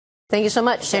Thank you so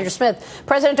much, Sandra Smith.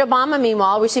 President Obama,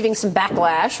 meanwhile, receiving some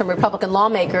backlash from Republican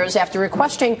lawmakers after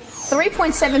requesting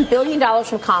 $3.7 billion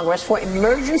from Congress for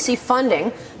emergency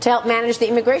funding to help manage the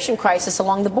immigration crisis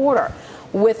along the border.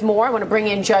 With more, I want to bring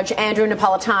in Judge Andrew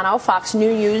Napolitano, Fox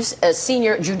News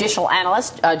senior judicial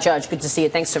analyst. Judge, good to see you.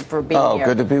 Thanks for being here. Oh,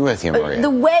 good to be with you, Maria. The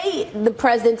way the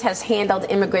president has handled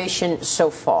immigration so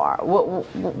far,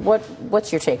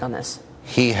 what's your take on this?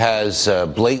 He has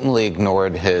blatantly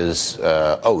ignored his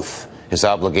oath, his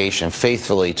obligation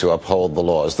faithfully to uphold the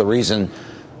laws. The reason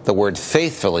the word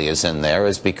faithfully is in there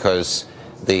is because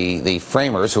the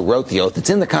framers who wrote the oath, it's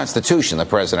in the Constitution, the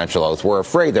presidential oath, were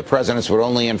afraid that presidents would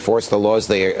only enforce the laws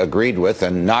they agreed with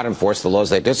and not enforce the laws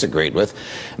they disagreed with.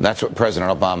 And that's what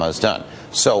President Obama has done.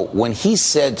 So when he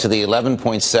said to the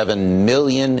 11.7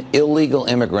 million illegal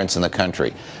immigrants in the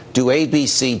country, do A, B,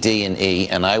 C, D, and E,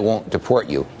 and I won't deport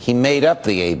you, he made up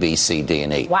the A, B, C, D,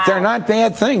 and E. Wow. They're not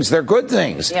bad things. They're good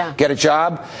things. Yeah. Get a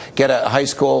job, get a high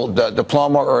school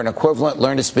diploma or an equivalent,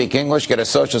 learn to speak English, get a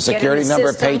Social Security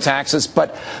number, pay taxes.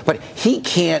 But he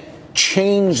can't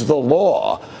change the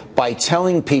law by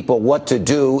telling people what to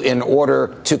do in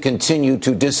order to continue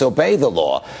to disobey the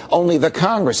law. Only the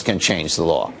Congress can change the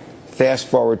law. Fast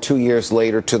forward 2 years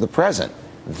later to the present.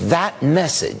 That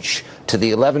message to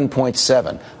the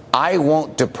 11.7, I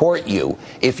won't deport you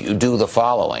if you do the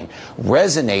following,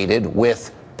 resonated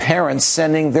with parents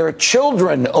sending their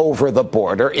children over the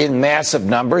border in massive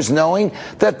numbers, knowing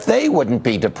that they wouldn't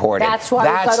be deported. That's why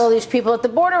we've got all these people at the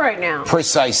border right now.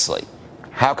 Precisely.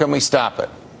 How can we stop it?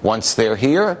 Once they're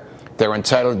here, they're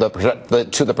entitled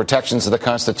to the protections of the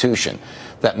Constitution.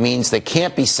 That means they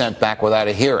can't be sent back without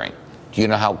a hearing. Do you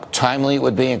know how timely it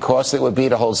would be and costly it would be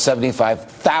to hold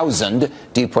 75,000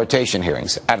 deportation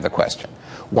hearings? Out of the question.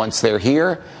 Once they're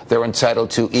here, they're entitled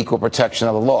to equal protection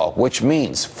of the law, which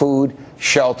means food,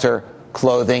 shelter,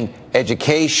 clothing,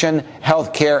 education,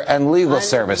 health care, and legal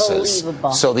services.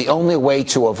 So the only way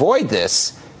to avoid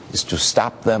this is to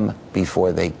stop them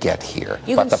before they get here.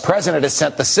 But the president has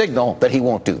sent the signal that he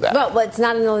won't do that. Well, it's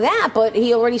not only that, but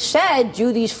he already said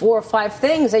do these 4 or 5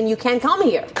 things and you can come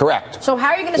here. Correct. So how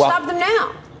are you going to stop them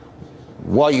now?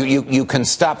 Well, you can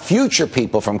stop future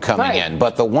people from coming in,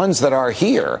 but the ones that are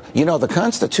here, you know, the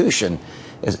Constitution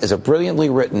is a brilliantly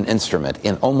written instrument.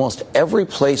 In almost every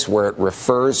place where it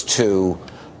refers to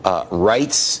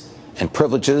rights and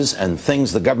privileges and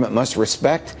things the government must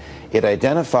respect, it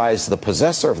identifies the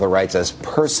possessor of the rights as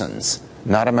persons,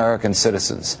 not American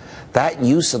citizens. That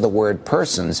use of the word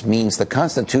persons means the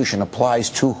Constitution applies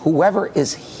to whoever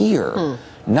is here.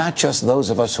 Not just those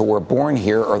of us who were born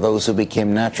here or those who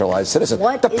became naturalized citizens.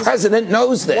 The president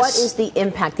knows this. What is the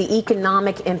impact, the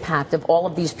economic impact of all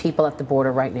of these people at the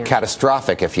border right now?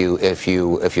 Catastrophic if you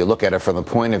look at it from the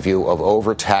point of view of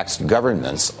overtaxed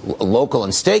governments, local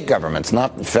and state governments,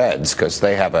 not feds, because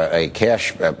they have a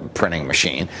cash printing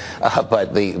machine,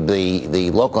 but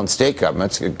the local and state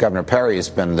governments. Governor Perry has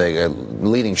been the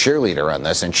leading cheerleader on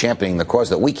this and championing the cause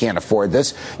that we can't afford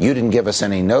this. You didn't give us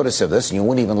any notice of this, and you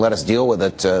wouldn't even let us deal with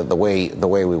it the way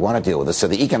we want to deal with it. So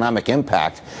the economic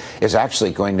impact is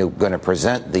actually going to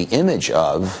present the image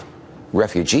of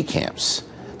refugee camps.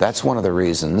 That's one of the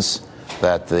reasons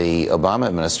that the Obama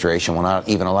administration will not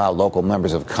even allow local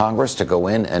members of Congress to go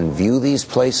in and view these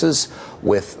places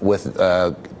with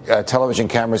television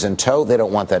cameras in tow. They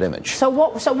don't want that image. So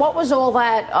what was all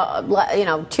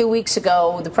that? 2 weeks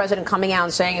ago, the president coming out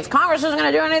and saying, "If Congress isn't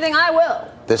going to do anything, I will."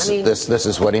 This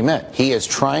is what he meant. He is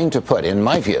trying to put, in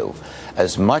my view,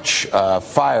 as much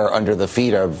fire under the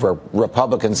feet of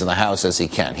Republicans in the House as he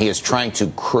can. He is trying to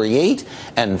create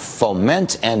and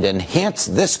foment and enhance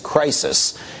this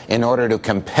crisis in order to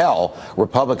compel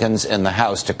Republicans in the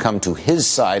House to come to his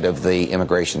side of the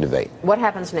immigration debate. What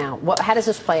happens now? How does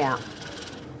this play out?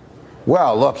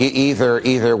 Well, look,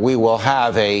 either we will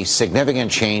have a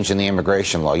significant change in the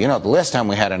immigration law. You know, the last time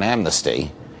we had an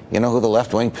amnesty, you know who the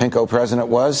left-wing pinko president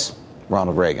was?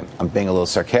 Ronald Reagan. I'm being a little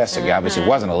sarcastic. He obviously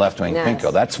wasn't a left-wing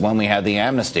pinko. That's when we had the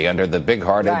amnesty under the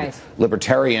big-hearted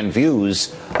libertarian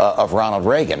views of Ronald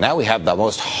Reagan. Now we have the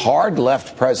most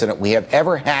hard-left president we have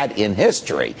ever had in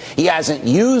history. He hasn't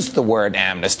used the word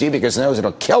amnesty because he knows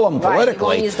it'll kill him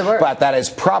politically, but that is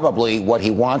probably what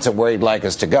he wants and where he'd like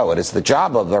us to go. It is the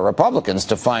job of the Republicans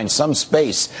to find some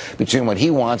space between what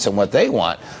he wants and what they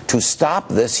want to stop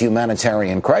this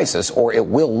humanitarian crisis, or it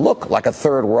will look like a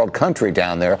third-world country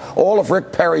down there, all of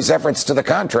Rick Perry's efforts to the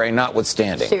contrary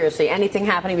notwithstanding. Seriously, anything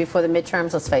happening before the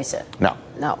midterms? Let's face it. No.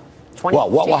 Well,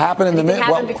 what will happen in the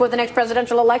midterms? Before the next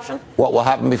presidential election? What will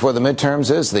happen before the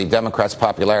midterms is the Democrats'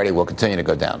 popularity will continue to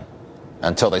go down.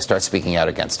 until they start speaking out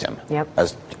against him. Yep.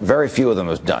 As very few of them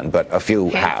have done, but a few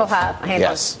Handful have. Handful.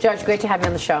 Yes. Judge, great to have you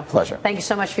on the show. Pleasure. Thank you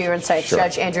so much for your insights. Sure.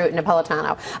 Judge Andrew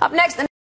Napolitano. Up next.